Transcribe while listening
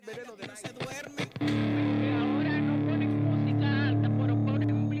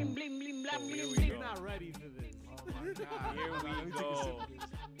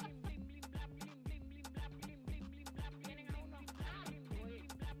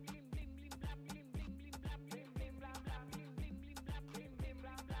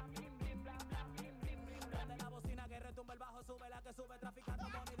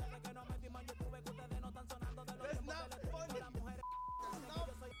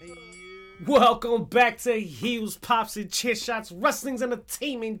Welcome back to Heels, Pops, and Chair Shots, Wrestling's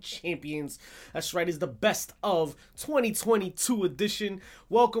Entertainment Champions. That's right, it's the best of 2022 edition.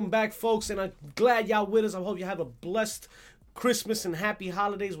 Welcome back, folks, and I'm glad y'all with us. I hope you have a blessed Christmas and happy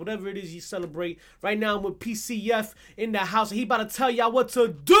holidays, whatever it is you celebrate. Right now, I'm with PCF in the house, and he about to tell y'all what to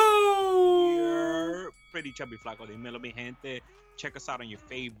do. You're pretty chubby flaco. Dímelo, mi gente. Check us out on your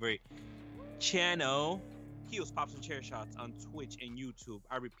favorite channel. Heels, Pops, and Chair Shots on Twitch and YouTube.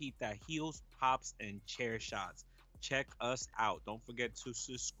 I repeat that, Heels, Pops, and Chair Shots. Check us out. Don't forget to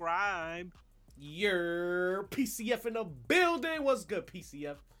subscribe. Your PCF in the building. What's good,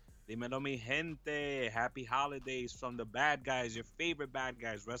 PCF? Dímelo, mi gente. Happy holidays from the bad guys, your favorite bad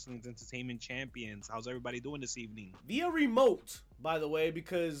guys, Wrestling's Entertainment Champions. How's everybody doing this evening? Via remote, by the way,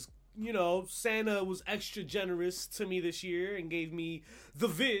 because, you know, Santa was extra generous to me this year and gave me the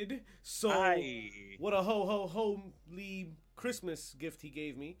vid. So, what a holy Christmas gift he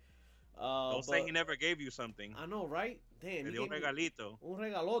gave me. Don't say he never gave you something. I know, right? Damn. Me dio un regalito. Un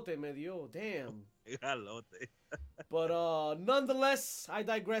regalote me dio. Damn. Regalote. But nonetheless, I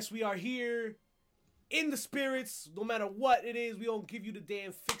digress. We are here in the spirits. No matter what it is, we don't give you the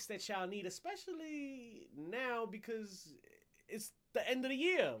damn fix that y'all need, especially now because it's the end of the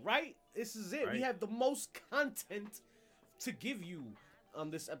year, right? This is it. Right. We have the most content to give you on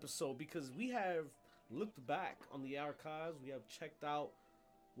this episode because we have looked back on the archives. We have checked out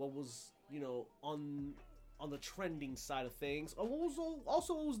what was, you know, on the trending side of things. What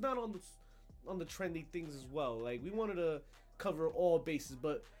was not on the trending things as well. Like, we wanted to cover all bases,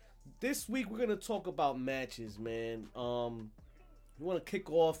 but this week we're gonna talk about matches, man. We want to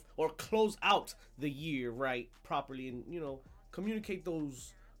kick off or close out the year right properly, and you know, communicate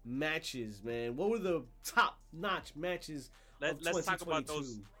those matches, man. What were the top-notch matches of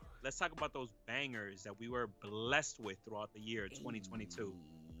 2022? Let's talk about those bangers that we were blessed with throughout the year 2022.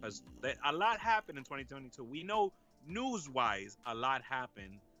 Because a lot happened in 2022. We know news-wise a lot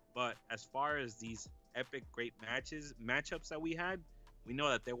happened, but as far as these epic great matchups that we had, we know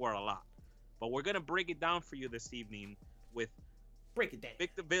that there were a lot. But we're gonna break it down for you this evening with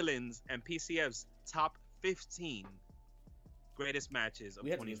Victor Villains and PCF's top 15 greatest matches of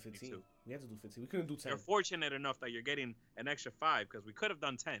 2022. We had to do 15. We couldn't do 10. You're fortunate enough that you're getting an extra 5 because we could have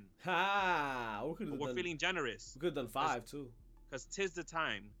done 10. We're feeling generous. We could have done 5 too. Because 'tis the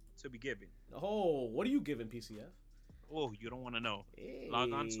time to be giving. Oh, what are you giving, PCF? Oh, you don't want to know. Hey.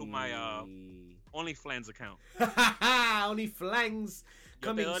 Log on to my OnlyFans account. OnlyFans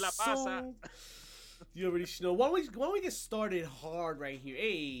coming soon. You already know. Why don't we get started hard right here?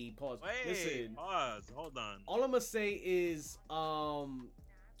 Hey, pause. Listen. Pause. Hold on. All I'm gonna say is,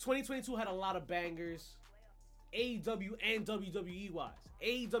 2022 had a lot of bangers. AEW and WWE wise.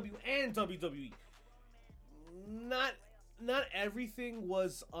 AEW and WWE. Not everything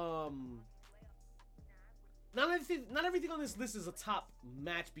was not everything on this list is a top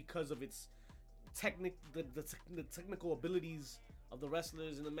match because of its the technical abilities of the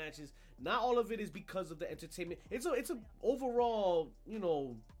wrestlers in the matches. Not all of it is because of the entertainment. It's a overall, you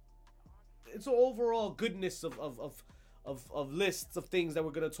know, it's an overall goodness of lists of things that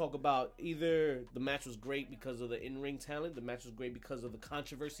we're gonna talk about. Either the match was great because of the in-ring talent, the match was great because of the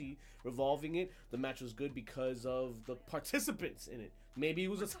controversy revolving it, the match was good because of the participants in it. Maybe it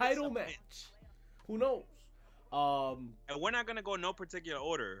was a title match. Who knows? And we're not gonna go in no particular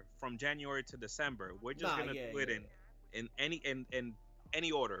order from January to December. We're just gonna do it in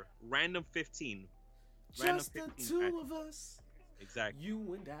any order. Random 15. Just the two matches. Of us. Exactly.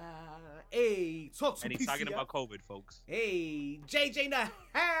 You and I. Hey, talk to And he's talking about COVID, folks. Hey, JJ in the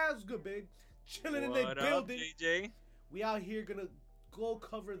house. Good, big. Chilling in the building. JJ? We out here gonna go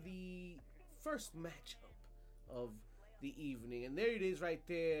cover the first matchup of the evening. And there it is right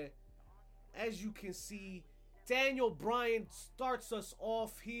there. As you can see, Daniel Bryan starts us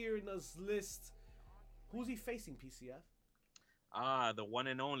off here in this list. Who's he facing, PCF? The one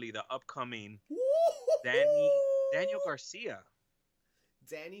and only, the upcoming Daniel Garcia.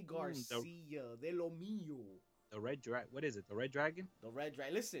 Danny Garcia, de lo mío. The Red Dragon. What is it? The Red Dragon? The Red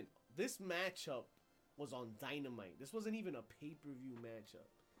Dragon. Listen, this matchup was on Dynamite. This wasn't even a pay-per-view matchup.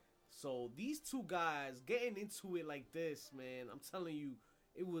 So these two guys getting into it like this, man, I'm telling you,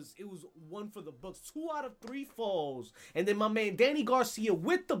 it was one for the books. 2 out of 3 falls. And then my man Danny Garcia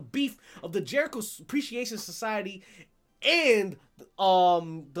with the beef of the Jericho Appreciation Society and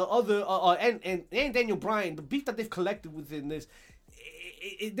the other and Daniel Bryan, the beef that they've collected within this.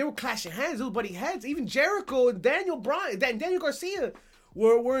 They were clashing hands, they were butting heads. Even Jericho and Daniel Garcia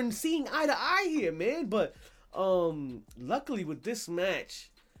were seeing eye to eye here, man. But luckily with this match,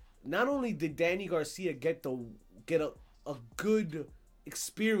 not only did Danny Garcia get a good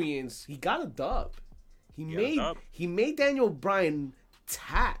experience, he got a dub. He got a dub. made Daniel Bryan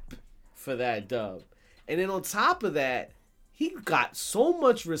tap for that dub. And then on top of that, he got so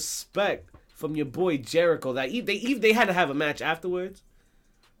much respect from your boy Jericho that they had to have a match afterwards.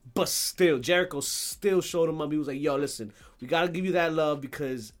 But still, Jericho still showed him up. He was like, yo, listen, we got to give you that love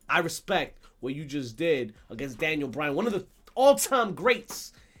because I respect what you just did against Daniel Bryan, one of the all-time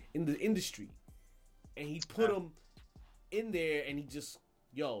greats in the industry. And he put him in there, and he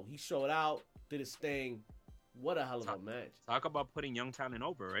showed out, did his thing. What a hell of a match. Talk about putting young talent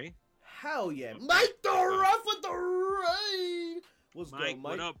over, right? Hell yeah. Mike the Ref with the rain. What's good, Mike?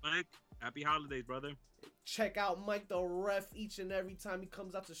 What up, Mike? Happy holidays, brother. Check out Mike the Ref each and every time he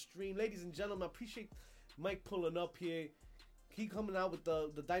comes out to stream. Ladies and gentlemen, I appreciate Mike pulling up here. He coming out with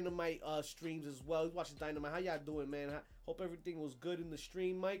the Dynamite streams as well. He's watching Dynamite. How y'all doing, man? Hope everything was good in the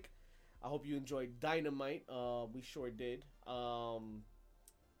stream, Mike. I hope you enjoyed Dynamite. We sure did.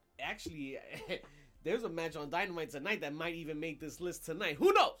 Actually, there's a match on Dynamite tonight that might even make this list tonight.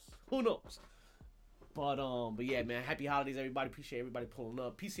 Who knows? But yeah, man. Happy holidays, everybody. Appreciate everybody pulling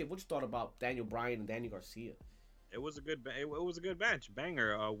up. PCF, what you thought about Daniel Bryan and Danny Garcia? It was a good match,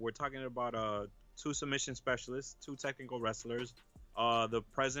 banger. We're talking about two submission specialists, two technical wrestlers, the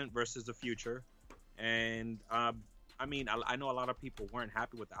present versus the future, and I mean, I know a lot of people weren't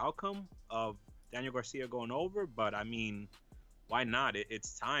happy with the outcome of Daniel Garcia going over, but I mean, why not?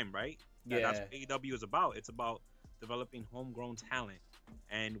 It's time, right? Yeah. That's what AEW is about. It's about developing homegrown talent.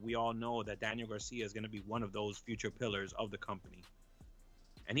 And we all know that Daniel Garcia is going to be one of those future pillars of the company.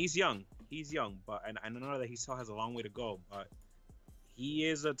 And he's young, but and I know that he still has a long way to go, but he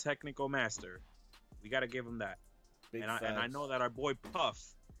is a technical master. We got to give him that. And I know that our boy Puff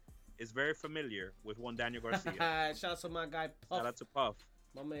is very familiar with one Daniel Garcia. Shout out to my guy Puff. Shout out to Puff.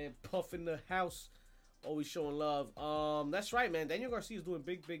 My man Puff in the house. Always showing love. That's right, man. Daniel Garcia is doing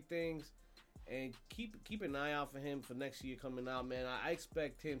big things. And keep an eye out for him for next year coming out, man. I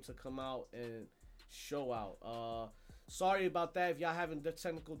expect him to come out and show out. Sorry about that if y'all having the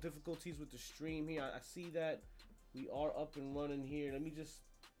technical difficulties with the stream here. I see that we are up and running here. Let me just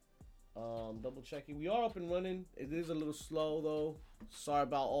double checking. We are up and running. It is a little slow though. Sorry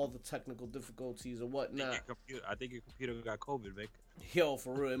about all the technical difficulties or whatnot. I think your computer got COVID, Vic. Yo,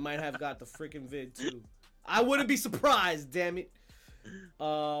 for real, it might have got the freaking vid too. I wouldn't be surprised, damn it.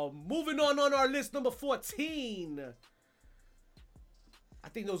 Moving on our list, number 14. I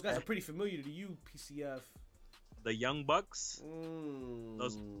think those guys are pretty familiar to you, PCF. The Young Bucks.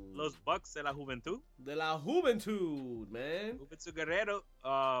 Los Bucks de la Juventud. De la Juventud, man. Juventud Guerrero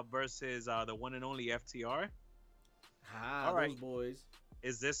versus the one and only FTR. All right, those boys.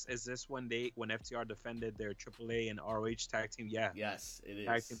 Is this when FTR defended their AAA and ROH tag team? Yeah. Yes, it is.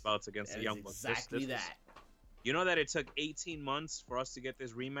 Tag team belts against the Young Bucks. Exactly that. You know that it took 18 months for us to get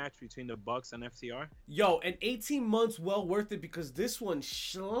this rematch between the Bucks and FTR? Yo, and 18 months well worth it because this one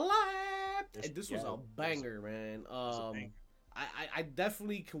slapped. And this was a banger, man. I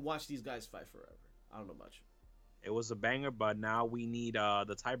definitely can watch these guys fight forever. I don't know about you. It was a banger, but now we need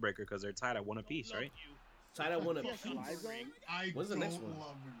the tiebreaker because they're tied at one apiece, right? Tied at one apiece. What's the next one?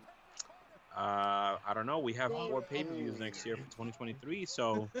 I don't know. We have 4 pay-per-views next year for 2023.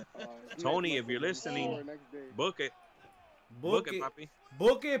 So, Tony, if you're listening, book it. Book it, papi.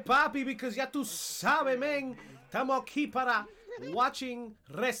 Book it, papi, because ya tú sabes, man. Estamos aquí para watching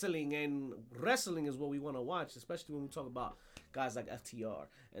wrestling, and wrestling is what we want to watch, especially when we talk about guys like FTR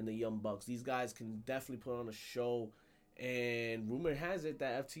and the Young Bucks. These guys can definitely put on a show, and rumor has it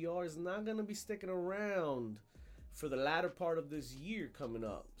that FTR is not going to be sticking around for the latter part of this year coming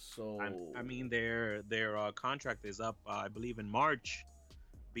up. So I mean, their contract is up, I believe, in March,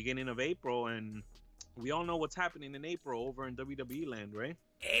 beginning of April, and we all know what's happening in April over in WWE land, right?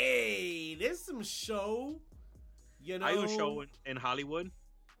 Hey, there's some show, show in Hollywood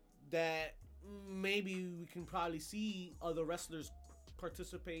that maybe we can probably see other wrestlers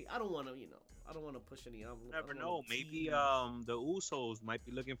participate. I don't want to push any. Never know. Maybe the Usos might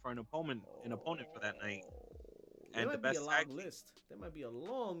be looking for an opponent for that night. And there might be a long list. There might be a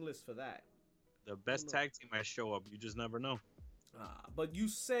long list for that. The best tag team might show up. You just never know. But you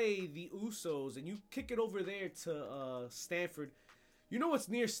say the Usos, and you kick it over there to Stanford. You know what's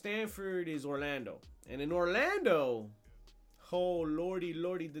near Stanford is Orlando. And in Orlando, oh, lordy,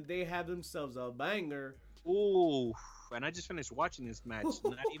 did they have themselves a banger. Ooh, and I just finished watching this match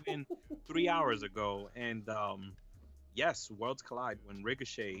not even 3 hours ago. And, yes, worlds collide when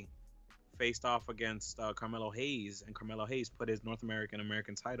Ricochet faced off against Carmelo Hayes, and Carmelo Hayes put his North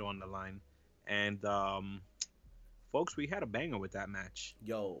American title on the line. And folks, we had a banger with that match.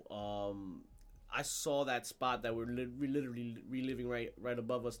 Yo, I saw that spot that we're literally reliving right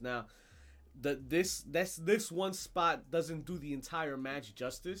above us now. This one spot doesn't do the entire match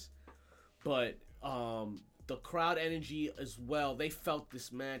justice, but the crowd energy as well. They felt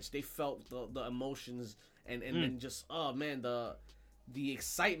this match. They felt the emotions and then just the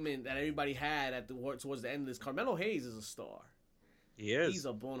excitement that everybody had towards the end of this. Carmelo Hayes is a star. He is. He's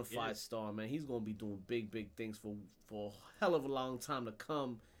a bona fide star, man. He's gonna be doing big things for a hell of a long time to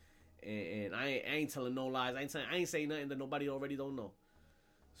come. And I ain't telling no lies. I ain't saying nothing that nobody already don't know.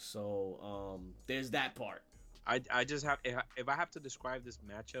 So there's that part. I just have, if I have to describe this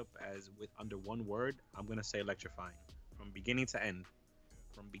matchup as with under one word, I'm gonna say electrifying from beginning to end.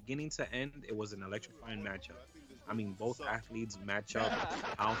 From beginning to end, it was an electrifying matchup. I mean, both athletes match up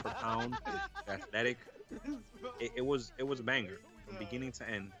pound for pound, athletic. It was a banger from beginning to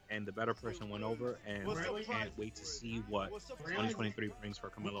end, and the better person went over. And I can't wait to see what 2023 brings for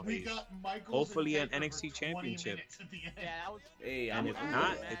Carmelo Hayes. Hopefully, an NXT championship. Hey, and if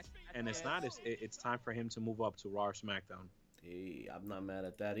not, it's time for him to move up to Raw or SmackDown. Hey, I'm not mad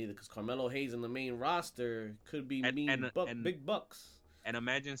at that either, because Carmelo Hayes in the main roster could be big bucks. And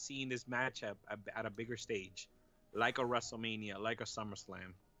imagine seeing this matchup at a bigger stage, like a WrestleMania, like a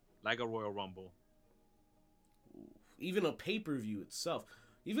SummerSlam, like a Royal Rumble. Even a pay-per-view itself.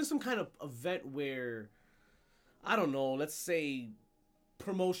 Even some kind of event where, I don't know, let's say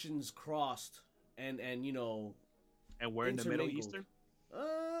promotions crossed and you know. And we're in the Middle Eastern?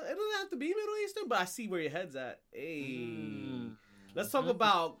 It doesn't have to be Middle Eastern, but I see where your head's at. Hey. Let's talk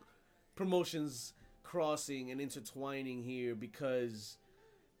about promotions crossing and intertwining here, because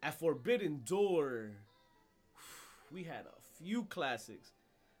at Forbidden Door, we had a few classics.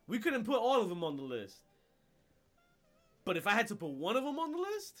 We couldn't put all of them on the list. But if I had to put one of them on the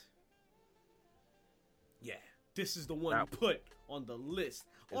list, yeah, this is the one you put on the list.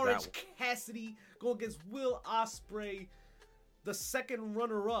 Orange Cassidy going against Will Ospreay, the second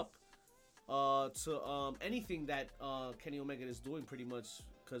runner-up to anything that Kenny Omega is doing, pretty much,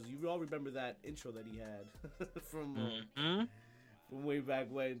 because you all remember that intro that he had from way back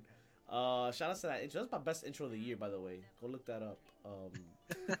when. Shout out to that intro. That's my best intro of the year, by the way. Go look that up.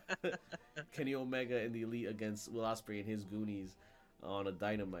 Kenny Omega and the Elite against Will Ospreay and his Goonies on a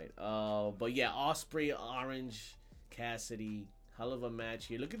Dynamite. But yeah, Ospreay, Orange Cassidy, hell of a match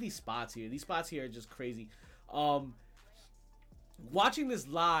here. Look at these spots here. These spots here are just crazy. Watching this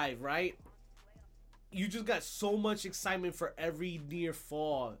live, right? You just got so much excitement for every near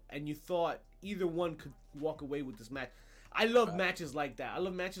fall, and you thought either one could walk away with this match. I love matches like that. I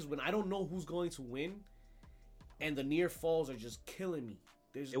love matches when I don't know who's going to win, and the near falls are just killing me.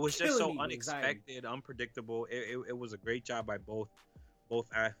 It was just so unexpected, unpredictable. It was a great job by both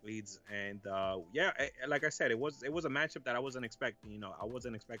athletes, and like I said, it was a matchup that I wasn't expecting. You know, I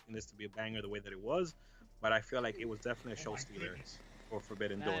wasn't expecting this to be a banger the way that it was, but I feel like it was definitely a show stealer for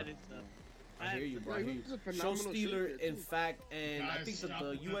Forbidden Door. I hear you, bro. Show stealer, in fact, and I think that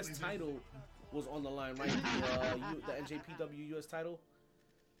the U.S. title was on the line, right? The NJPW U.S. title.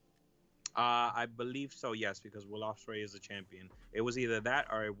 I believe so, yes, because Will Ospreay is the champion. It was either that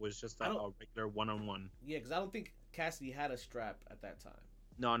or it was just a regular one-on-one. Yeah, because I don't think Cassidy had a strap at that time.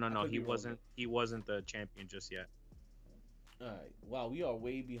 No, he wasn't. He wasn't the champion just yet. All right. Wow, we are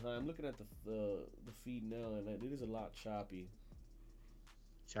way behind. I'm looking at the feed now, and it is a lot choppy.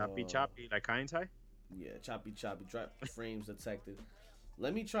 Choppy, like Hindsight? Yeah, choppy. Drop frames detected.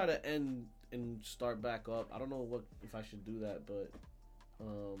 Let me try to end and start back up. I don't know if I should do that, but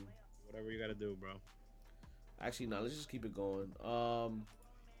whatever you gotta do, bro. Actually, no. Let's just keep it going. All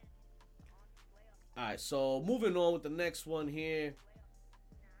right. So moving on with the next one here.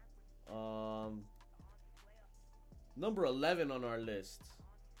 Number 11 on our list.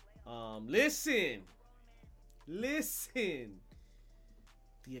 Listen.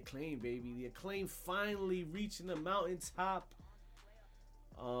 The Acclaim, baby. The Acclaim finally reaching the mountaintop.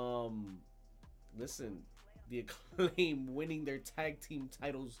 Listen. The Acclaim winning their tag team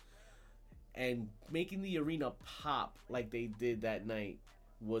titles and making the arena pop like they did that night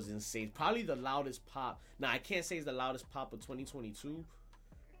was insane. Probably the loudest pop. Now, I can't say it's the loudest pop of 2022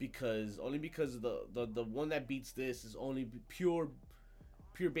 because the one that beats this is only pure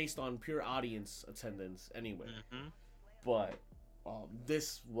based on pure audience attendance anyway. But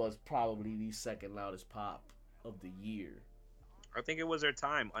this was probably the second loudest pop of the year. I think it was their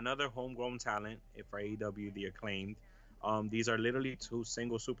time. Another homegrown talent for AEW, the Acclaimed. These are literally two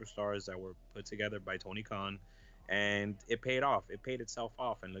single superstars that were put together by Tony Khan, and it paid off. It paid itself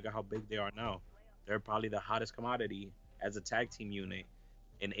off, and look at how big they are now. They're probably the hottest commodity as a tag team unit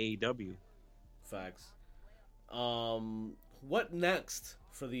in AEW. Facts. what next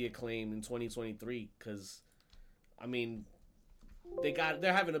for the Acclaim in 2023? Because, I mean,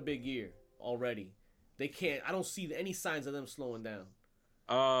 they're having a big year already. They can't. I don't see any signs of them slowing down.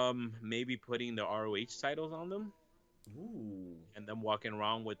 Maybe putting the ROH titles on them. Ooh. And them walking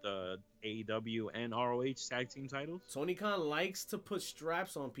around with the AEW and ROH tag team titles. Tony Khan likes to put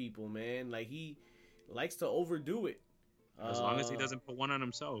straps on people, man. Like, he likes to overdo it. As long as he doesn't put one on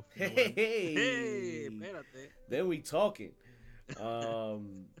himself. Hey, then we talking.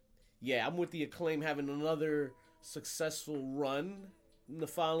 Yeah, I'm with the Acclaim having another successful run in the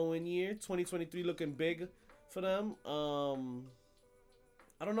following year. 2023 looking big for them. I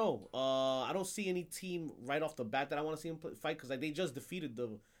don't know. I don't see any team right off the bat that I want to see them fight because they just defeated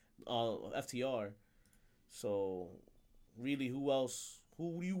the FTR. So, really, who else?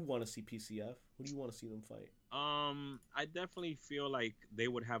 Who do you want to see PCF? Who do you want to see them fight? I definitely feel like they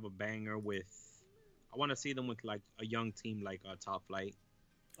would have a banger with. I want to see them with like a young team like Top Flight.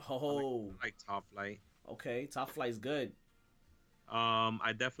 Oh, like Top Flight. Okay, Top Flight's good.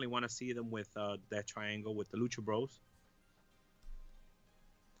 I definitely want to see them with that triangle with the Lucha Bros.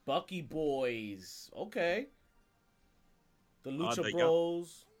 Bucky Boys. Okay. The Lucha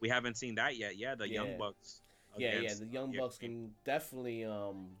Bros. We haven't seen that yet. Yeah, the Young Bucks. Yeah. The Young Bucks can definitely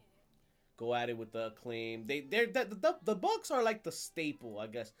go at it with the Acclaim. The Bucks are like the staple, I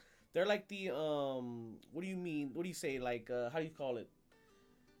guess. They're like the what do you mean? What do you say? Like how do you call it?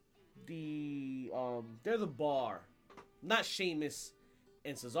 They're the bar, not Sheamus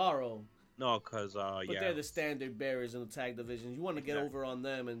and Cesaro. No, because but they're the standard bearers in the tag division. You want to get over on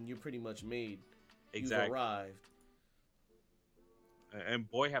them, and you're pretty much made. Exactly. You've arrived. And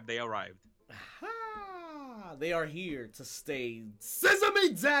boy, have they arrived. They are here to stay. Sesame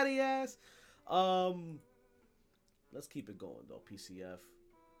daddy ass. Let's keep it going though. PCF.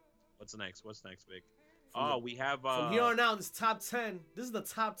 What's next, Vic? We have from here on out. This top 10. This is the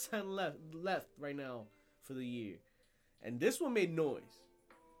top 10 left right now for the year, and this one made noise.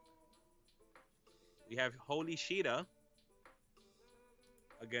 We have Holy Sheeta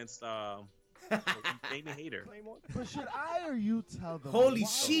against Jamie Hayter. But should I or you tell them? Holy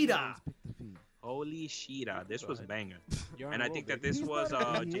Sheeta. Holy Sheeta. This was a banger. And I think that this was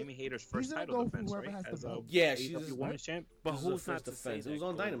Jamie Hayter's first title defense, right? As a she's women's champ. But who's not to defense? say It was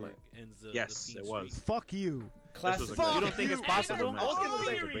on Dynamite. Yes, it was. Fuck you. Classic. You don't think it's possible?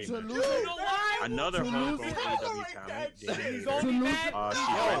 Another homegrown AEW talent, Jamie Hayter. He's only mad. She's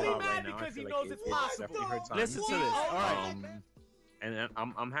right now. Because he I feel knows like it's it's possible. definitely her time. Listen to this. All right. And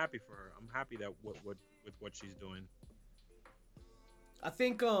I'm happy for her. I'm happy that with what she's doing. I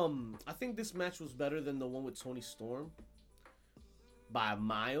think this match was better than the one with Toni Storm by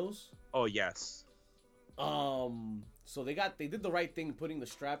miles. Oh yes. So they did the right thing putting the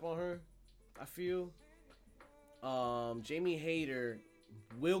strap on her. I feel. Jamie Hayter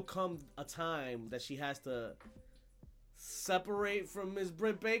will come a time that she has to separate from Ms.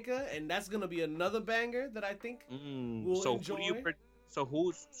 Britt Baker, and that's gonna be another banger that I think we'll enjoy.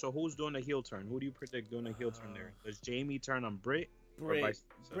 Who's doing the heel turn? Who do you predict doing the heel turn there? Does Jamie turn on Britt?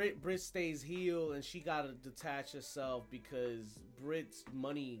 Britt stays heel, and she gotta detach herself because Britt's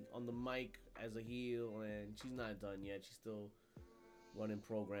money on the mic as a heel, and she's not done yet. She's still running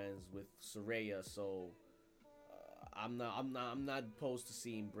programs with Saraya, so I'm not opposed to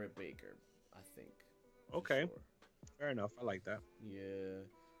seeing Britt Baker. I think. Okay. Sure. Fair enough. I like that. Yeah.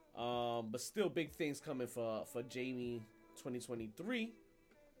 But still, big things coming for Jamie 2023.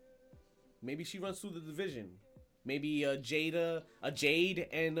 Maybe she runs through the division. Maybe a Jade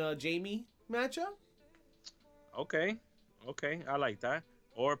and Jamie matchup. Okay, I like that.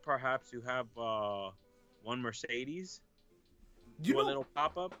 Or perhaps you have one Mercedes. Do a little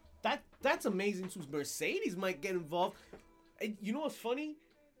pop up. That's amazing too. Mercedes might get involved. And you know what's funny?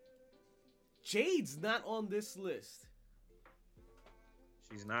 Jade's not on this list.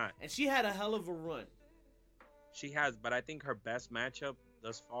 She's not. And she had a hell of a run. She has, but I think her best matchup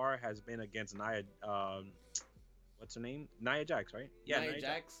thus far has been against Nia. What's her name? Nia Jax, right? Yeah, Nia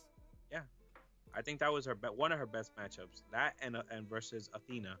Jax. Yeah, I think that was one of her best matchups. That and versus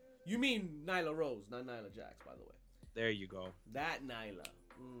Athena. You mean Nyla Rose, not Nia Jax, by the way. There you go. That Nyla.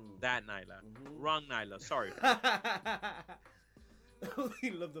 That Nyla. Mm-hmm. Wrong Nyla. Sorry. He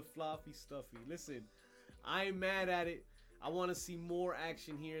love the floppy stuffy. Listen, I ain't mad at it. I want to see more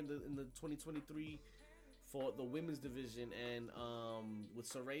action here in the 2023 for the women's division, and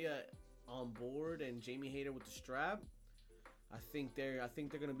with Saraya on board and Jamie Hayter with the strap, I think they're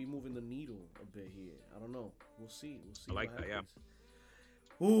gonna be moving the needle a bit here. I don't know. We'll see. I like that. Yeah.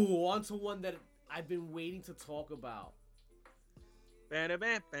 Ooh, on to one that I've been waiting to talk about. Ladies and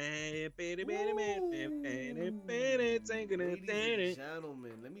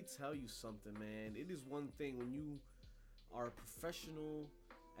gentlemen, let me tell you something, man. It is one thing when you are a professional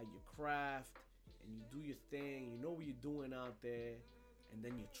at your craft and you do your thing, you know what you're doing out there, and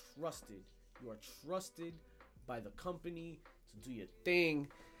then you're trusted. You are trusted by the company to do your thing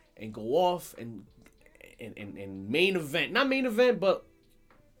and go off and main event. Not main event, but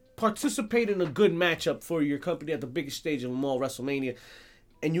participate in a good matchup for your company at the biggest stage of them all, WrestleMania.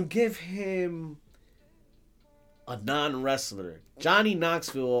 And you give him a non-wrestler, Johnny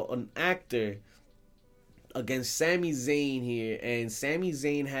Knoxville, an actor, against Sami Zayn here. And Sami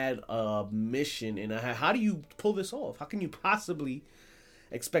Zayn had a mission. And how do you pull this off? How can you possibly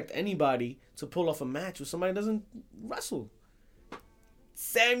expect anybody to pull off a match with somebody that doesn't wrestle?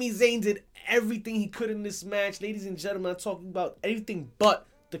 Sami Zayn did everything he could in this match. Ladies and gentlemen, I'm talking about everything but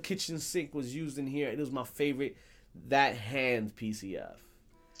the kitchen sink was used in here. It was my favorite. That hand, PCF.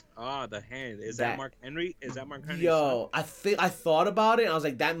 Ah, the hand. Is that Mark Henry? Is that Mark Henry? Yo, I thought about it. I was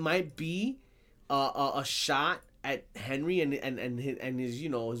like, that might be a shot at Henry and his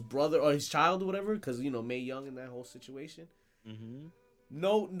his brother or his child or whatever, because Mae Young in that whole situation. Mm-hmm.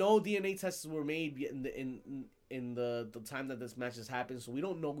 No DNA tests were made in the time that this match has happened, so we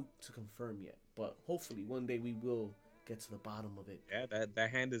don't know to confirm yet. But hopefully one day we will get to the bottom of it. Yeah, that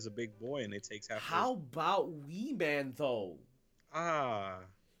hand is a big boy, and it takes half. How about Wee Man though?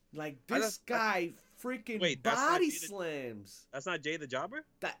 Like this guy freaking body slams. That's not Jay the Jobber?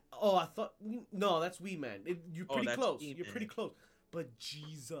 I thought no, that's Wee Man. You're pretty close. Wee You're Man. pretty close. But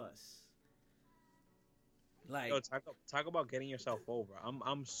Jesus. Like, yo, talk about getting yourself over.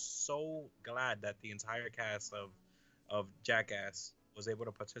 I'm so glad that the entire cast of Jackass was able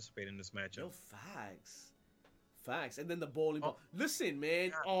to participate in this matchup. no facts. And then the bowling ball. Listen,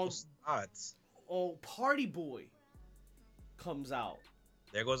 man. Party Boy comes out.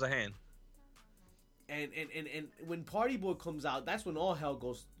 There goes a hand. And when Party Boy comes out, that's when all hell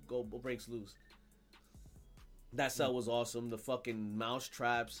breaks loose. That cell was awesome. The fucking mouse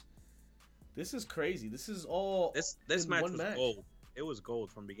traps. This is crazy. This is all this match was gold. It was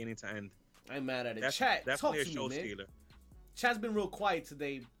gold from beginning to end. I'm mad at it. Chat, talk to me, man. Chat's been real quiet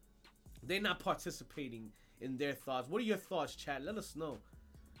today. They're not participating in their thoughts. What are your thoughts, Chat? Let us know.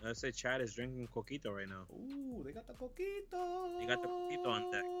 I say Chad is drinking coquito right now. Ooh, they got the coquito. They got the coquito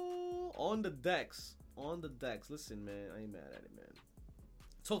on deck. On the decks. Listen, man, I ain't mad at it, man.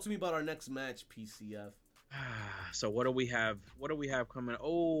 Talk to me about our next match, PCF. So what do we have? What do we have coming?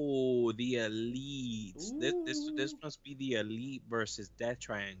 Oh, the Elite. This must be the Elite versus Death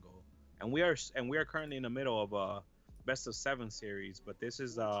Triangle, and we are currently in the middle of a best of 7 series. But this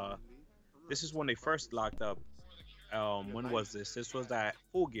is when they first locked up. When was this? This was that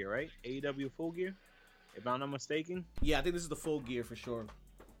Full Gear, right? AEW Full Gear, if I'm not mistaken. Yeah, I think this is the Full Gear for sure.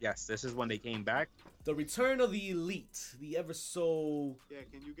 Yes, this is when they came back. The return of the Elite, the ever so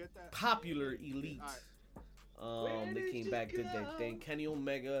can you get that? popular Elite. They came back, did their thing. Kenny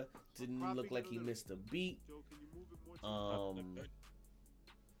Omega didn't look like he missed a beat. The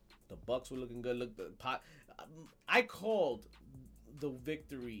Bucks were looking good. I called the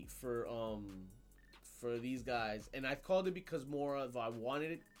victory for these guys, and I called it because more of I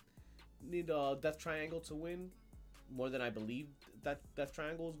wanted Death Triangle to win more than I believed that Death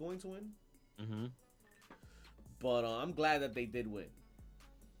Triangle was going to win. Mm-hmm. But I'm glad that they did win.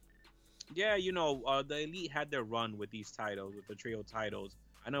 Yeah, the Elite had their run with these titles, with the trio titles.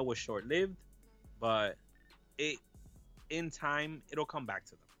 I know it was short-lived, but in time, it'll come back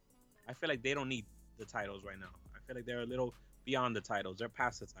to them. I feel like they don't need the titles right now. I feel like they're a little beyond the titles. They're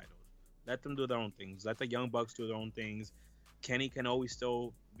past the titles. Let them do their own things. Let the Young Bucks do their own things. Kenny can always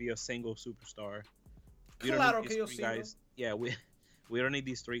still be a single superstar. We don't need these 3 guys. Yeah, we don't need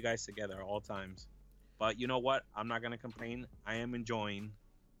these 3 guys together at all times. But you know what? I'm not gonna complain. I am enjoying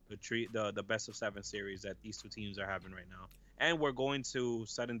the best of 7 series that these 2 teams are having right now. And we're going to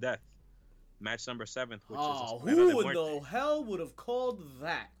sudden death, match number 7, which is who in the hell would have called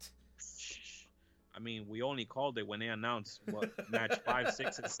that? I mean, we only called it when they announced what match 5,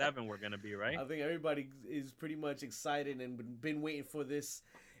 6, and 7 were gonna be, right? I think everybody is pretty much excited and been waiting for this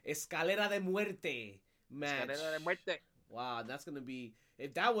Escalera de Muerte match. Escalera de Muerte. Wow, that's gonna be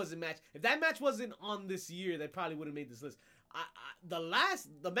if that match wasn't on this year, they probably would have made this list.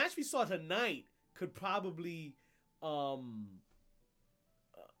 The match we saw tonight could probably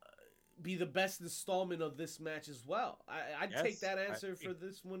be the best installment of this match as well. I'd take that answer for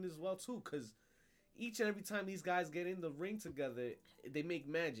this one as well too, because each and every time these guys get in the ring together, they make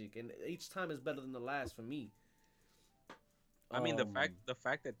magic, and each time is better than the last for me. I mean, the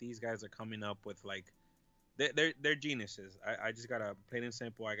fact that these guys are coming up with they're geniuses. I just gotta plain and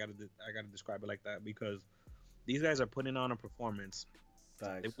simple. I gotta describe it like that because these guys are putting on a performance.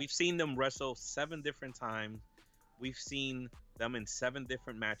 Facts. We've seen them wrestle 7 different times. We've seen them in 7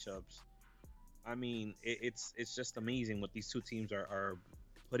 different matchups. I mean, it's just amazing what these two teams are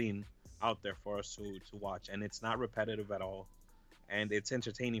putting out there for us to watch, and it's not repetitive at all, and it's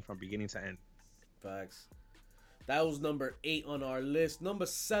entertaining from beginning to end. Facts. That was number 8 on our list. Number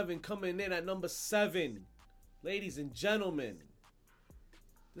 7 coming in at number 7. Ladies and gentlemen,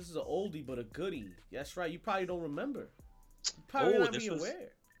 this is an oldie but a goodie. That's right. You probably don't remember. You probably not be aware.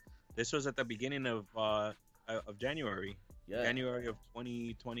 This was at the beginning of January. Yeah. January of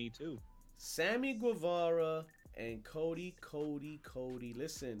 2022. Sammy Guevara and Cody.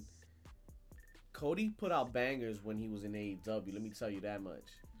 Listen, Cody put out bangers when he was in AEW. Let me tell you that much.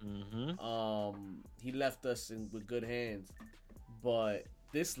 Mm-hmm. He left us with good hands. But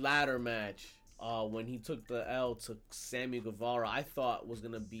this ladder match, when he took the L to Sammy Guevara, I thought was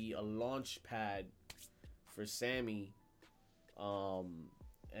gonna be a launch pad for Sammy.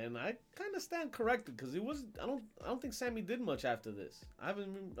 And I kind of stand corrected because it was. I don't think Sammy did much after this. I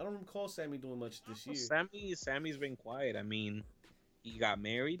don't recall Sammy doing much this year. Sammy's been quiet. I mean, he got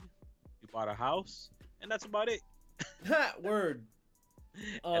married, he bought a house, and that's about it. Word.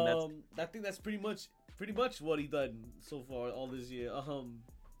 I think that's pretty much what he done so far all this year.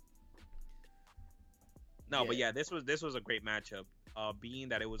 No, but yeah, this was a great matchup. Being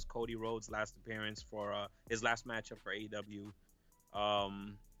that it was Cody Rhodes' last appearance for his last matchup for AEW.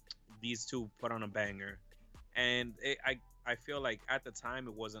 These two put on a banger, and I feel like at the time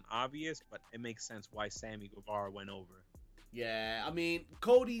it wasn't obvious, but it makes sense why Sammy Guevara went over. Yeah, I mean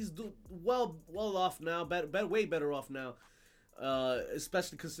Cody's well off now, way better off now,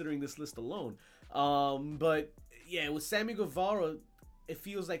 especially considering this list alone. But yeah, with Sammy Guevara, it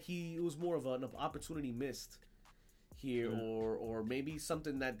feels like it was more of an opportunity missed here, or maybe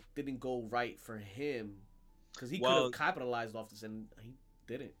something that didn't go right for him. Because he could have capitalized off this, and he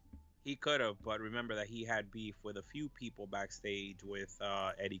didn't. He could have, but remember that he had beef with a few people backstage with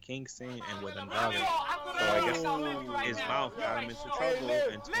Eddie Kingston and with Andrade. So I guess his mouth got him into trouble,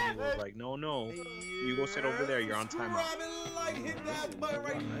 and Tony was like, no, you go sit over there, you're on timeout.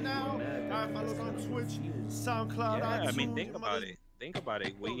 Yeah, I mean, think about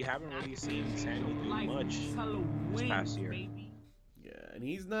it. We haven't really seen Sammy do much this past year. Yeah, and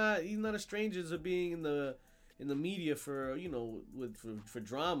he's not a stranger to being in the media for for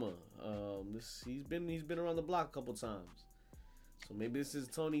drama. He's been around the block a couple times. So maybe this is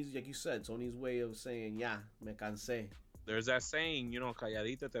Tony's, like you said, Tony's way of saying, "Ya, me cansé." There's that saying,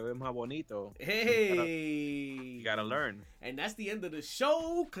 calladito te ves más bonito. Hey, you gotta learn. And that's the end of the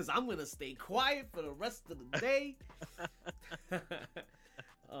show, because I'm gonna stay quiet for the rest of the day.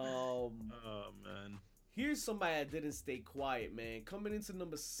 Oh man. Here's somebody that didn't stay quiet, man. Coming into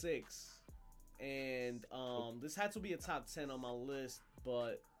number 6. And this had to be a top 10 on my list,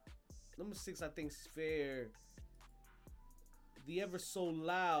 but number 6 I think is fair. The ever so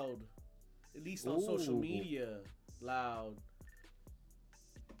loud, at least on social media, loud.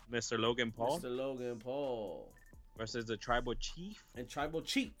 Mr. Logan Paul. Mr. Logan Paul versus the Tribal Chief. And Tribal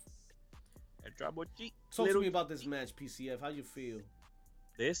Chief. Talk to me about this match, PCF. How you feel?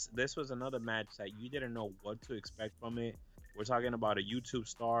 This was another match that you didn't know what to expect from it. We're talking about a YouTube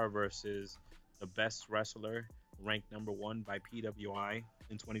star versus the best wrestler, ranked number 1 by PWI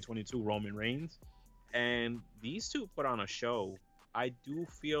in 2022, Roman Reigns. And these two put on a show. I do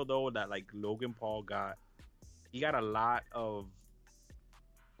feel though that like Logan Paul got a lot of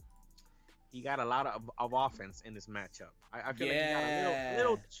offense in this matchup. I feel like he got a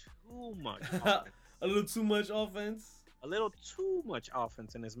little too much offense. A little too much offense? A little too much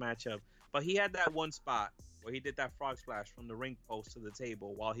offense in this matchup. But he had that one spot where he did that frog splash from the ring post to the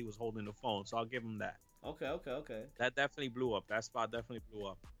table while he was holding the phone. So I'll give him that. Okay. That definitely blew up. That spot definitely blew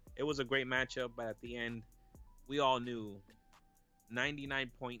up. It was a great matchup, but at the end, we all knew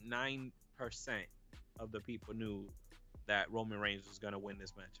 99.9% of the people knew that Roman Reigns was going to win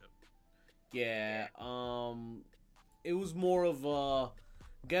this matchup. Yeah. It was more of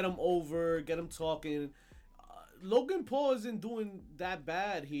get him over, get him talking. Logan Paul isn't doing that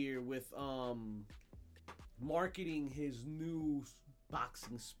bad here with marketing his new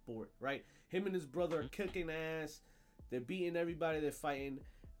boxing sport, right? Him and his brother are kicking ass. They're beating everybody they're fighting,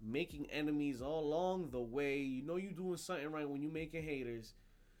 making enemies all along the way. You know you're doing something right when you're making haters.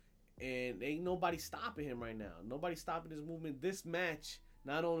 And ain't nobody stopping him right now. Nobody stopping his movement. This match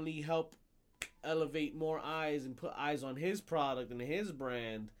not only helped elevate more eyes and put eyes on his product and his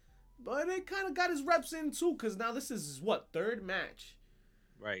brand, but it kind of got his reps in too, because now this is his, third match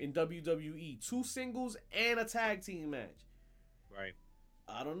Right. in WWE. 2 singles and a tag team match. Right.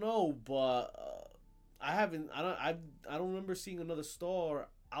 I don't know, but I don't remember seeing another star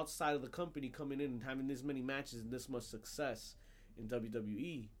outside of the company coming in and having this many matches and this much success in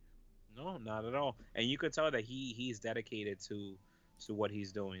WWE. No, not at all. And you could tell that he's dedicated to what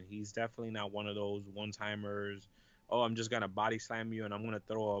he's doing. He's definitely not one of those one-timers. Oh, I'm just gonna body slam you and I'm gonna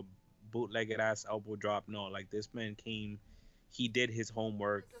throw a bootlegged ass elbow drop. No, like this man came, he did his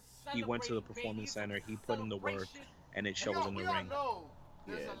homework. He went to the performance center. He put in the work, and it shows in the ring.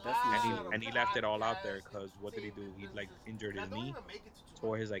 Yeah, definitely. And he left it all out there because what did he do? He like injured his knee,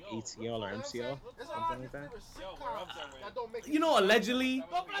 tore his like ACL or MCL, something like that. You know, allegedly,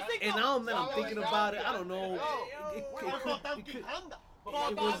 and now that I'm thinking about it, I don't know.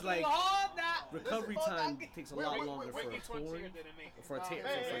 It was like recovery time takes a lot longer for a torn, for a tear.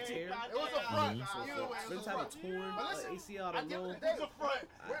 For him to have a torn ACL, I don't know.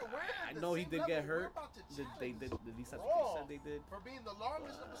 I know he did get hurt. They did. At least that's what they said they did.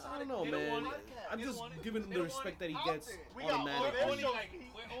 I don't know, man. I'm just giving him the respect that he gets automatically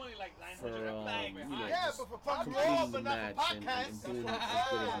for completing the match and doing as good as he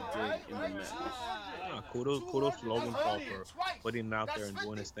did in the match. Kudos to Logan Paul for putting it out there and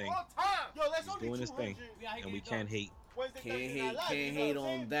doing his thing. He's doing his thing, and we can't hate. Can't hate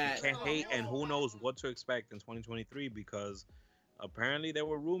on that. Can't hate, and who knows what to expect in 2023 because apparently there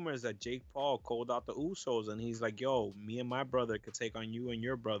were rumors that Jake Paul called out the Usos, and he's like, "Yo, me and my brother could take on you and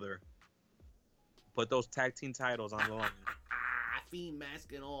your brother. Put those tag team titles on the line." Fiend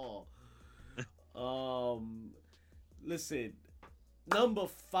mask and all. Listen, number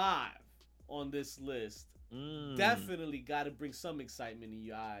 5 on this list. Definitely got to bring some excitement in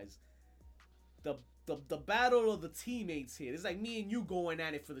your eyes. The battle of the teammates here. It's like me and you going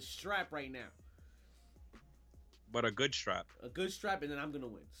at it for the strap right now. But a good strap. A good strap, and then I'm gonna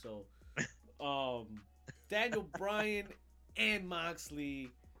win. So, Daniel Bryan and Moxley,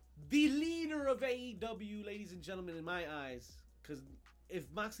 the leader of AEW, ladies and gentlemen, in my eyes. Because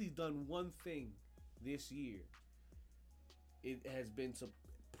if Moxley's done one thing this year, it has been to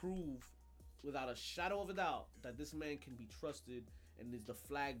prove without a shadow of a doubt that this man can be trusted and is the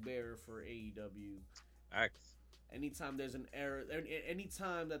flag bearer for AEW. X. Anytime there's an error,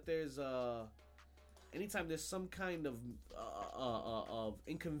 anytime there's some kind of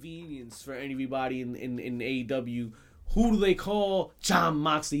inconvenience for anybody in AEW, who do they call? Jon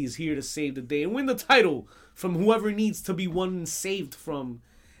Moxley is here to save the day and win the title from whoever needs to be won and saved from,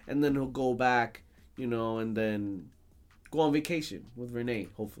 and then he'll go back, and then go on vacation with Renee,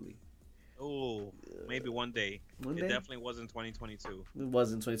 hopefully. Oh, maybe one day. It definitely wasn't 2022. It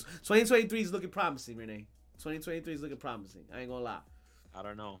wasn't 2023 is looking promising, Renee. 2023 is looking promising. I ain't gonna lie. I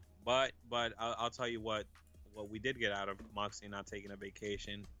don't know, but I'll tell you what we did get out of Moxley not taking a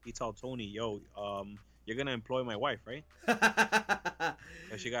vacation. He told Tony, "Yo, you're gonna employ my wife, right?" But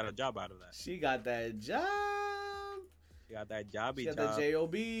she got a job out of that. She got that job. She got that job. She got that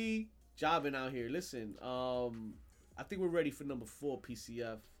job. Jobbing out here. Listen, I think we're ready for number 4,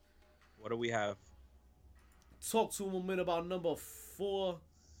 PCF. What do we have? Talk to him a minute about number 4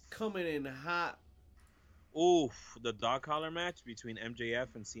 coming in hot. Oof, the dog collar match between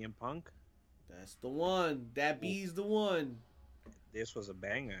MJF and CM Punk. That's the one. That B's the one. This was a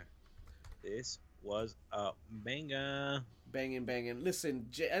banger. Banging. Listen,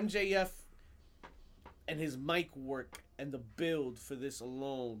 MJF and his mic work and the build for this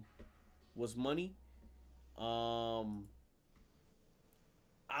alone was money.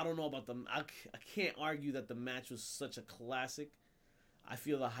 I don't know about them. I can't argue that the match was such a classic. I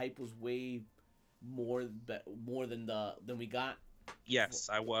feel the hype was way more than we got. Yes,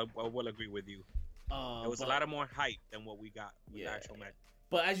 I will agree with you. There was a lot of more hype than what we got with the actual match.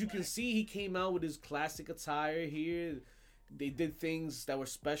 But as you can see, he came out with his classic attire here. They did things that were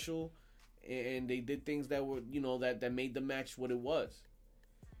special, and they did things that were, that made the match what it was.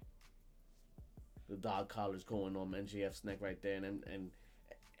 The dog collar's going on MJF's neck right there, and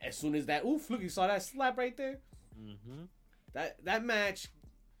as soon as that, look, you saw that slap right there? Mm-hmm. That match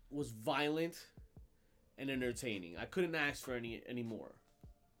was violent and entertaining. I couldn't ask for any more.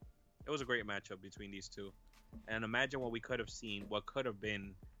 It was a great matchup between these two. And imagine what we could have seen, what could have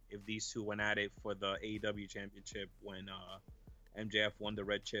been if these two went at it for the AEW championship when MJF won the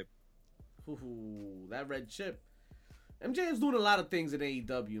red chip. Ooh, that red chip. MJF's doing a lot of things in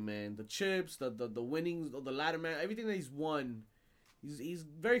AEW, man. The chips, the winnings, the ladder match, everything that he's won, he's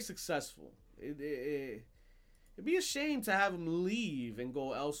very successful. It'd be a shame to have him leave and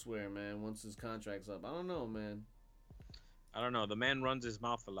go elsewhere, man, once his contract's up. I don't know, man. I don't know. The man runs his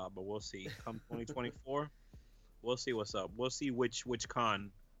mouth a lot, but we'll see. Come 2024, We'll see what's up. We'll see which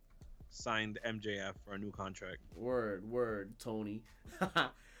con signed MJF for a new contract. Word, Tony.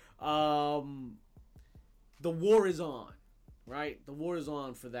 The war is on, right? The war is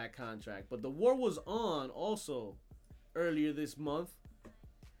on for that contract. But the war was on also earlier this month.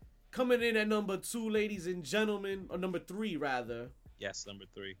 Coming in at number 2, ladies and gentlemen, or number 3 rather. Yes, number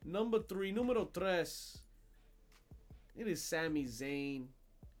 3. Number 3, numero tres. It is Sami Zayn.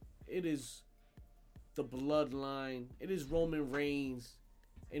 It is the Bloodline. It is Roman Reigns.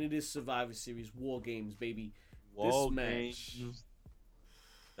 And it is Survivor Series War Games, baby. War This match. Games.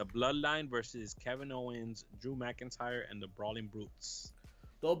 The Bloodline versus Kevin Owens, Drew McIntyre, and the Brawling Brutes.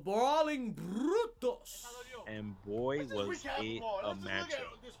 The Brawling Brutos. And boy, was it a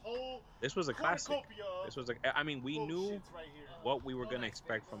matchup. This was a classic. We knew what we were going to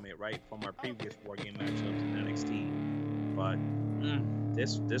expect from it, right? From our previous War Game matchups in NXT. But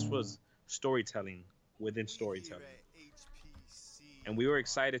this was storytelling within storytelling. And we were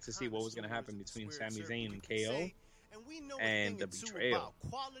excited to see what was going to happen between Sami Zayn and KO. And the betrayal.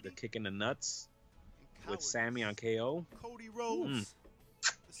 The kick in the nuts with Sami on KO. Cody Rhodes.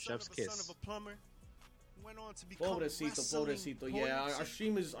 Chef's kiss. Pobrecito. Yeah, our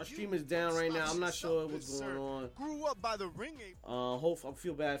stream is down right now. I'm not sure what's going on. Grew up by the ring. I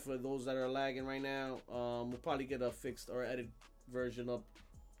feel bad for those that are lagging right now. We'll probably get a fixed or edited version up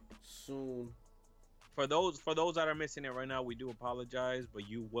soon. For those that are missing it right now, we do apologize, but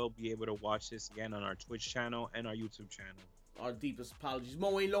you will be able to watch this again on our Twitch channel and our YouTube channel. Our deepest apologies.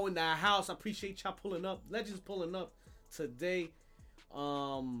 Mo ain't low in the house. I appreciate y'all pulling up. Legends pulling up today.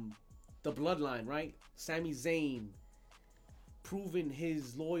 The Bloodline, right? Sami Zayn proving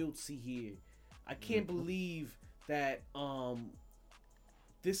his loyalty here. I can't believe that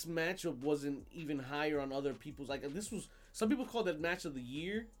this matchup wasn't even higher on other people's. Like, this was, some people called it match of the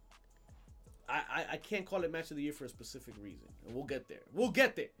year. I can't call it match of the year for a specific reason, and we'll get there.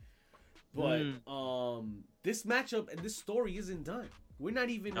 But this matchup and this story isn't done. We're not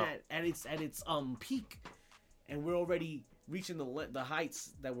even at its peak, and we're already reaching the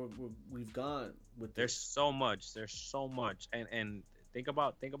heights that we've gone with. There's so much, and think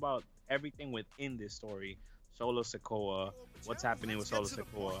about everything within this story. Solo Sikoa, what's happening with Solo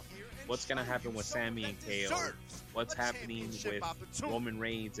Sikoa, what's gonna happen with Sami and KO, what's happening with Roman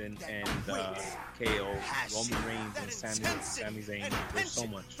Reigns and KO, Roman Reigns and Sami Zayn. There's so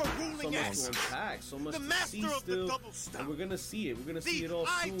much to unpack, so much to see still, and we're gonna see it. We're gonna see it all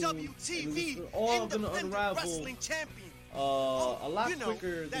soon. It's all gonna unravel a lot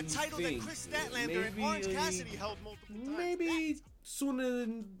quicker than you think. Maybe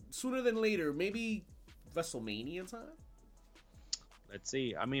sooner than later. Maybe WrestleMania time. Let's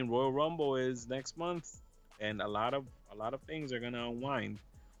see. I mean, Royal Rumble is next month, and a lot of things are gonna unwind.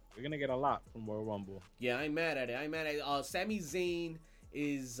 We're gonna get a lot from Royal Rumble. Yeah, I'm mad at it. Sami Zayn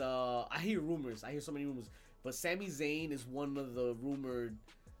is. I hear rumors. I hear so many rumors, but Sami Zayn is one of the rumored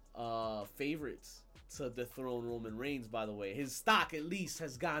favorites to dethrone Roman Reigns. By the way, his stock at least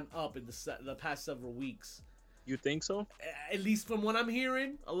has gone up in the past several weeks. You think so? At least from what I'm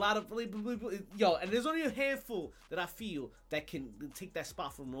hearing, a lot of people, and there's only a handful that I feel that can take that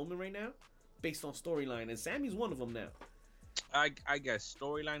spot from Roman right now, based on storyline, and Sammy's one of them now. I guess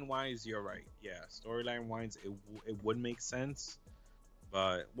storyline wise, you're right. Yeah, storyline wise, it would make sense,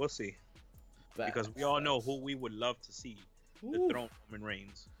 but we'll see. Because we all know who we would love to see dethrone Roman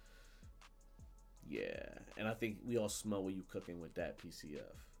Reigns. Yeah, and I think we all smell what you cooking with that PCF.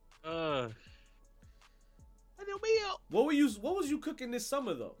 What was you cooking this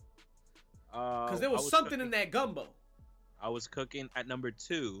summer though? Because there was something in that gumbo. I was cooking at number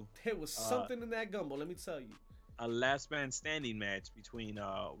 2. There was something in that gumbo. Let me tell you. A last man standing match between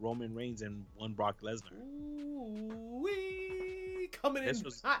Roman Reigns and one Brock Lesnar. Ooh, coming in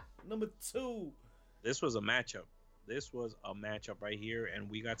hot, number 2. This was a matchup. Right here, and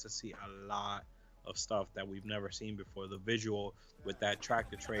we got to see a lot of stuff that we've never seen before. The visual with that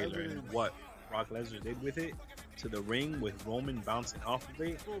tractor trailer and what Brock Lesnar did with it to the ring with Roman bouncing off of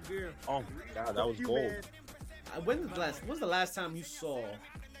it. Oh my god, that was gold. When was the last time you saw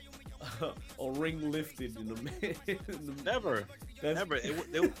a ring lifted in the Never.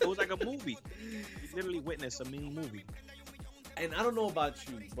 It was like a movie. You literally witnessed a mini movie. And I don't know about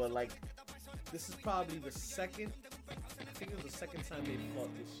you, but like, this is probably the second. I think it was the second time they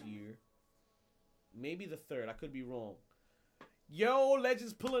fought this year. Maybe the third. I could be wrong. Yo,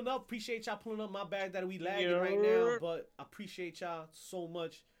 Legends pulling up. Appreciate y'all pulling up. My bad that we lagging right now, but I appreciate y'all so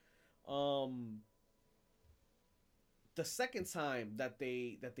much. The second time that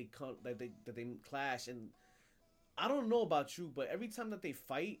they clash, and I don't know about you, but every time that they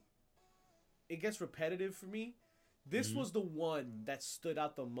fight, it gets repetitive for me. This was the one that stood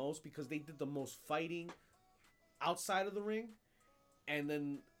out the most because they did the most fighting outside of the ring, and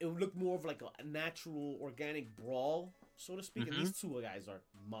then it looked more of like a natural, organic brawl, so to speak. And these two guys are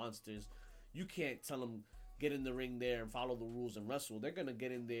monsters. You can't tell them get in the ring there and follow the rules and wrestle. They're gonna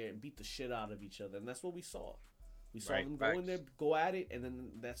get in there and beat the shit out of each other, and that's what we saw. We saw them go in there, go at it, and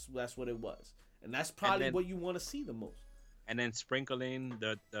then that's what it was. And that's probably what you want to see the most. And then sprinkle in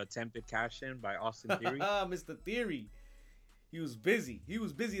the attempted cash in by Austin Theory. Mr. Theory. He was busy. He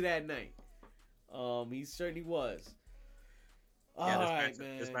was busy that night. He certainly was.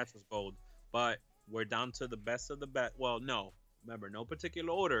 This match was gold. But we're down to the best of the best. Well, no. Remember, no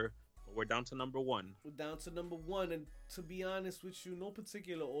particular order, but we're down to number one. We're down to number one, and to be honest with you, no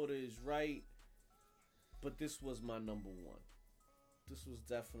particular order is right, but this was my number one. This was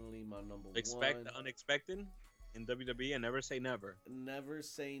definitely my number one. Expect the unexpected in WWE and never say never. Never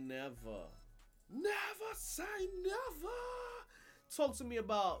say never. Never say never. Talk to me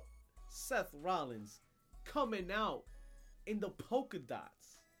about Seth Rollins coming out in the polka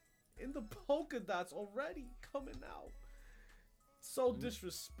dots. In the polka dots already coming out. So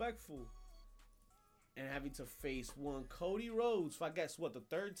disrespectful. And having to face one Cody Rhodes for, I guess, what, the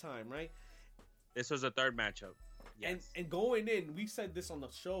third time, right? This was the third matchup. Yes. And going in, we said this on the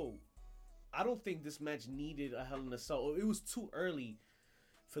show. I don't think this match needed a Hell in a Cell. It was too early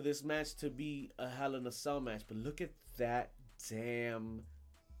for this match to be a Hell in a Cell match. But look at that damn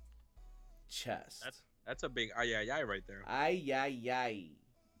chest. That's a big ay right there. Ay.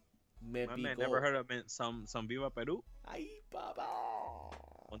 My man never heard of some Viva Peru. Ay, baba.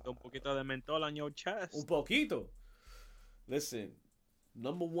 Ponte un poquito de mentol on your chest. Un poquito. Listen,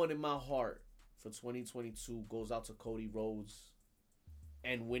 number one in my heart for 2022 goes out to Cody Rhodes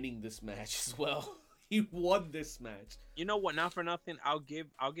and winning this match as well. He won this match. You know what? Not for nothing, I'll give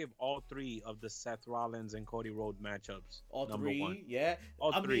all three of the Seth Rollins and Cody Rhodes matchups. All number three, one. yeah.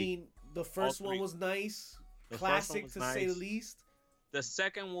 All three. I mean, the first one was nice, classic to say the least. The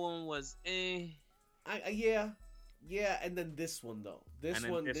second one was yeah, and then this one though. This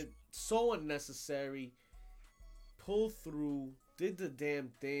one so unnecessary. Pull through, did the damn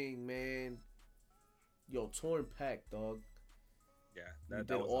thing, man. Yo, torn pec, dog. Yeah, that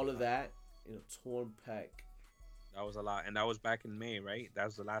did all of that in a torn pec. That was a lot, and that was back in May, right? That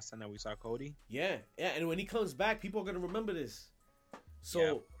was the last time that we saw Cody. Yeah, and when he comes back, people are gonna remember this.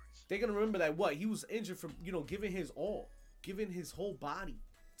 So they're gonna remember that he was injured from giving his all, giving his whole body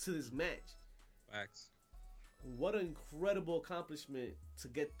to this match. Facts. What an incredible accomplishment to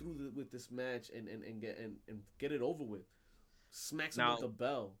get through with this match and get it over with. Smacks him with the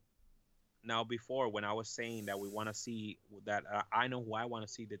bell. Now, before, when I was saying that we want to see that, I know who I want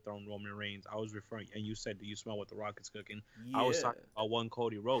to see dethrone Roman Reigns. I was referring, and you said, "Do you smell what the Rock is cooking?" Yeah. I was talking about one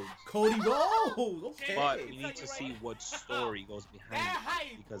Cody Rhodes. Cody Rhodes, okay. But we need to see what story goes behind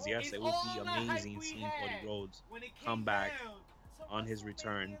it, because yes, it would be amazing seeing Cody Rhodes come back on his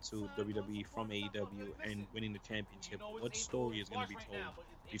return to WWE from AEW and winning the championship. What story is going to be told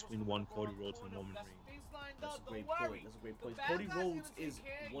between one Cody Rhodes and Roman Reigns? That's a great point. Cody Rhodes is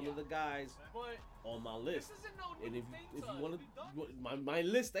one of the guys on my list. And if you want to, my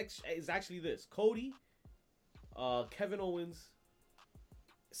list is actually this: Cody, Kevin Owens,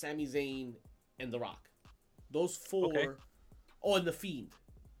 Sami Zayn, and The Rock. Those four. Okay. Oh, and The Fiend.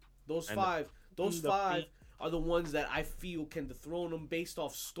 Those five are the ones that I feel can dethrone them based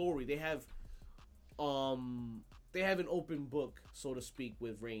off story. They have an open book, so to speak,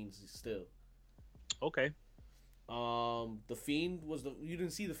 with Reigns still. Okay. The Fiend you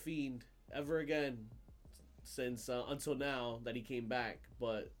didn't see The Fiend ever again since until now that he came back.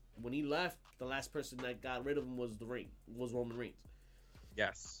 But when he left, the last person that got rid of him was Roman Reigns.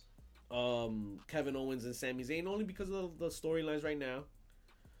 Yes. Kevin Owens and Sami Zayn only because of the storylines right now.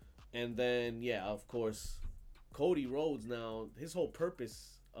 And then of course, Cody Rhodes now, his whole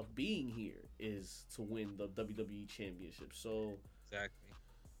purpose of being here is to win the WWE Championship. So exactly.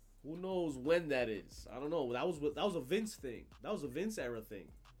 Who knows when that is? I don't know. That was a Vince thing. That was a Vince era thing.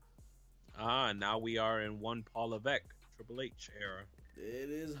 Now we are in one Paul Levesque, Triple H era.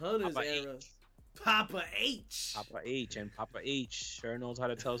 It is Hunter's era. Papa H. Papa H, and Papa H sure knows how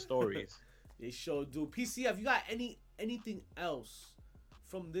to tell stories. They sure do. PCF, you got anything else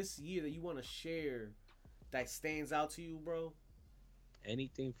from this year that you want to share that stands out to you, bro?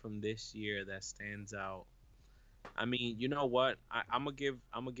 Anything from this year that stands out? I mean, you know what? I'm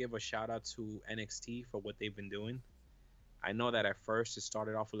gonna give a shout out to NXT for what they've been doing. I know that at first it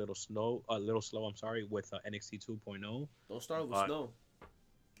started off a little slow. I'm sorry, with NXT 2.0. Don't start with snow.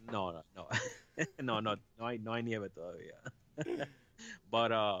 No, no, I nieve todavía.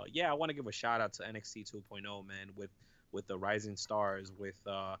 But yeah, I want to give a shout out to NXT 2.0, man, with the rising stars, with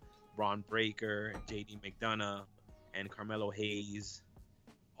Braun Breaker, JD McDonough, and Carmelo Hayes.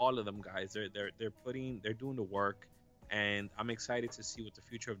 All of them guys, they're doing the work, and I'm excited to see what the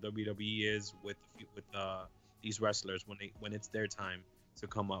future of WWE is with these wrestlers when it's their time to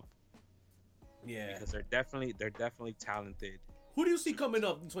come up. Yeah. Because they're definitely talented. Who do you see coming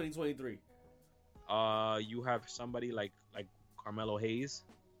up in 2023? You have somebody like Carmelo Hayes,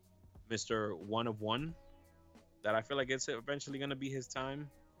 Mr. One of One, that I feel like it's eventually gonna be his time,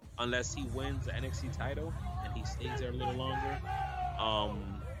 unless he wins the NXT title and he stays there a little longer.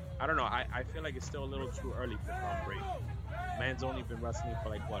 I don't know. I feel like it's still a little too early for Tom Brady. Man's only been wrestling for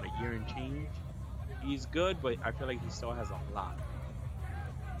like what, a year and change. He's good, but I feel like he still has a lot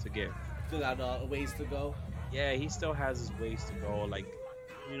to give. Still got a ways to go. Yeah, he still has his ways to go. Like,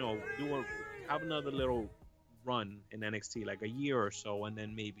 have another little run in NXT, like a year or so, and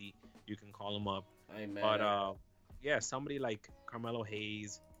then maybe you can call him up. Amen. But yeah, somebody like Carmelo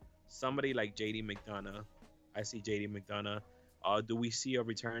Hayes, somebody like JD McDonough. I see JD McDonough. Do we see a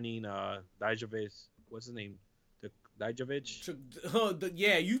returning Dijakovic? What's his name? Dijakovic?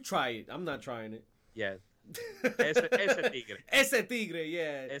 Yeah, you try it. I'm not trying it. Yeah. Ese tigre. Ese tigre,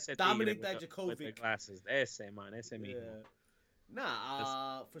 yeah. Ese tigre Dominic with the Dijakovic. glasses. Ese, man. Ese mismo. Yeah.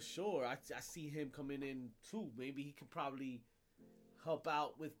 Nah, for sure. I see him coming in too. Maybe he could probably help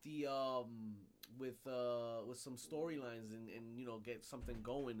out with the with some storylines and get something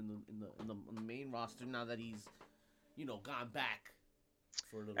going in the main roster now that he's gone back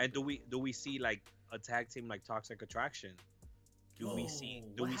for a little bit. And do we see like a tag team like Toxic Attraction? Do we see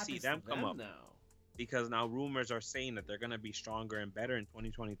them come up now? Because now rumors are saying that they're gonna be stronger and better in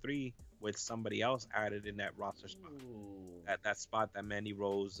 2023 with somebody else added in that roster spot. Ooh. That spot that Mandy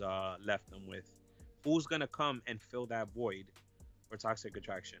Rose left them with. Who's gonna come and fill that void for Toxic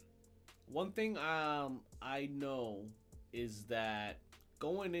Attraction? One thing I know is that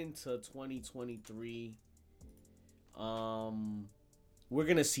going into 2023, we're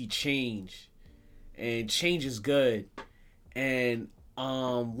gonna see change, and change is good. And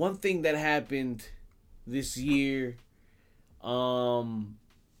one thing that happened this year, and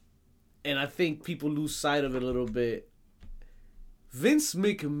I think people lose sight of it a little bit. Vince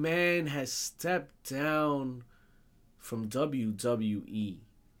McMahon has stepped down from WWE.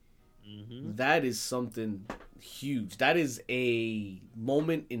 Mm-hmm. That is something huge. That is a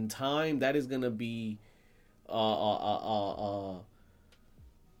moment in time. That is gonna be that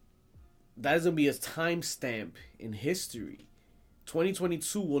is gonna be a timestamp in history.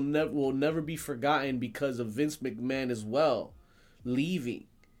 2022 will never be forgotten because of Vince McMahon as well leaving,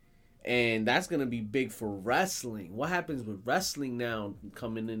 and that's gonna be big for wrestling. What happens with wrestling now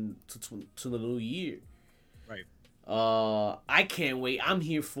coming into to the new year? Right. I can't wait. I'm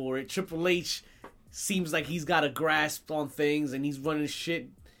here for it. Triple H seems like he's got a grasp on things and he's running shit.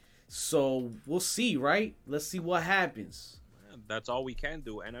 So we'll see, right? Let's see what happens. That's all we can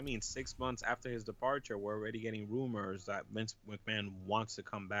do. And I mean, 6 months after his departure, we're already getting rumors that Vince McMahon wants to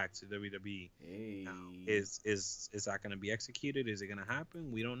come back to WWE. Hey. Now, is that going to be executed? Is it going to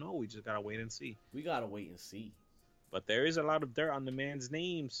happen? We don't know. We just got to wait and see. We got to wait and see. But there is a lot of dirt on the man's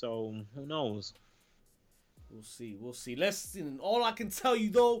name, so who knows? We'll see. Listen, all I can tell you,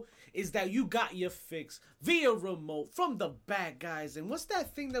 though, is that you got your fix via remote from the bad guys. And what's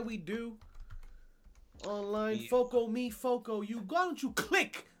that thing that we do online? Yeah. Foco, me, Foco. Why don't you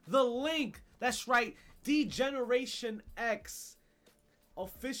click the link? That's right. D-Generation X.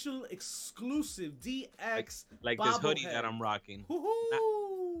 Official exclusive DX like this hoodie bobblehead. that I'm rocking.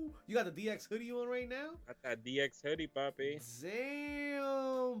 Woo-hoo! You got the DX hoodie on right now? Got that DX hoodie, papi.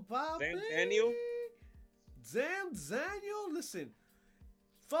 Damn, papi. Damn, Daniel. Listen,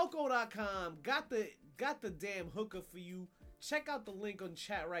 Foco.com got the damn hooker for you. Check out the link on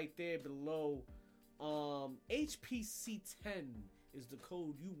chat right there below. HPC10 is the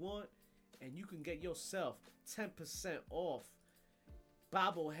code you want, and you can get yourself 10% off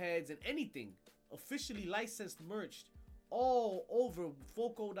bobbleheads and anything officially licensed merch all over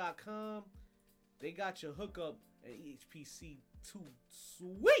Foco.com. They got your hookup at HPC2.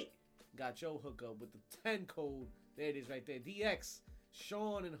 Sweet! Got your hookup with the 10 code. There it is right there. DX,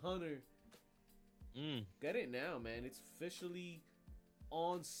 Sean, and Hunter. Get it now, man. It's officially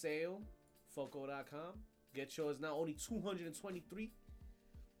on sale. Foco.com. Get yours now. Only $223.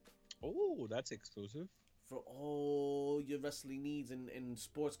 Oh, that's exclusive. For all your wrestling needs and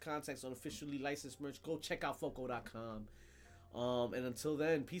sports contacts on officially licensed merch, go check out Foco.com. And until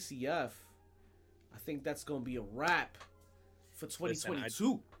then, PCF, I think that's going to be a wrap for 2022.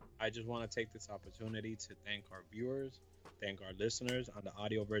 Listen, I just want to take this opportunity to thank our viewers, thank our listeners on the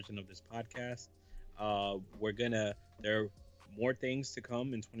audio version of this podcast. There are more things to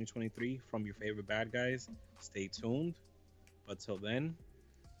come in 2023 from your favorite bad guys. Stay tuned. But till then,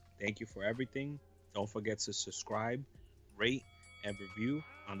 thank you for everything. Don't forget to subscribe, rate, and review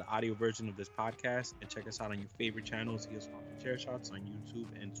on the audio version of this podcast. And check us out on your favorite channels, Heels, Pop, and Chair Shots on YouTube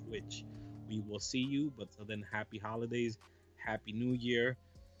and Twitch. We will see you. But till then, happy holidays. Happy New Year.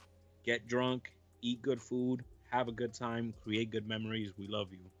 Get drunk. Eat good food. Have a good time. Create good memories. We love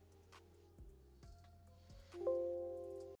you.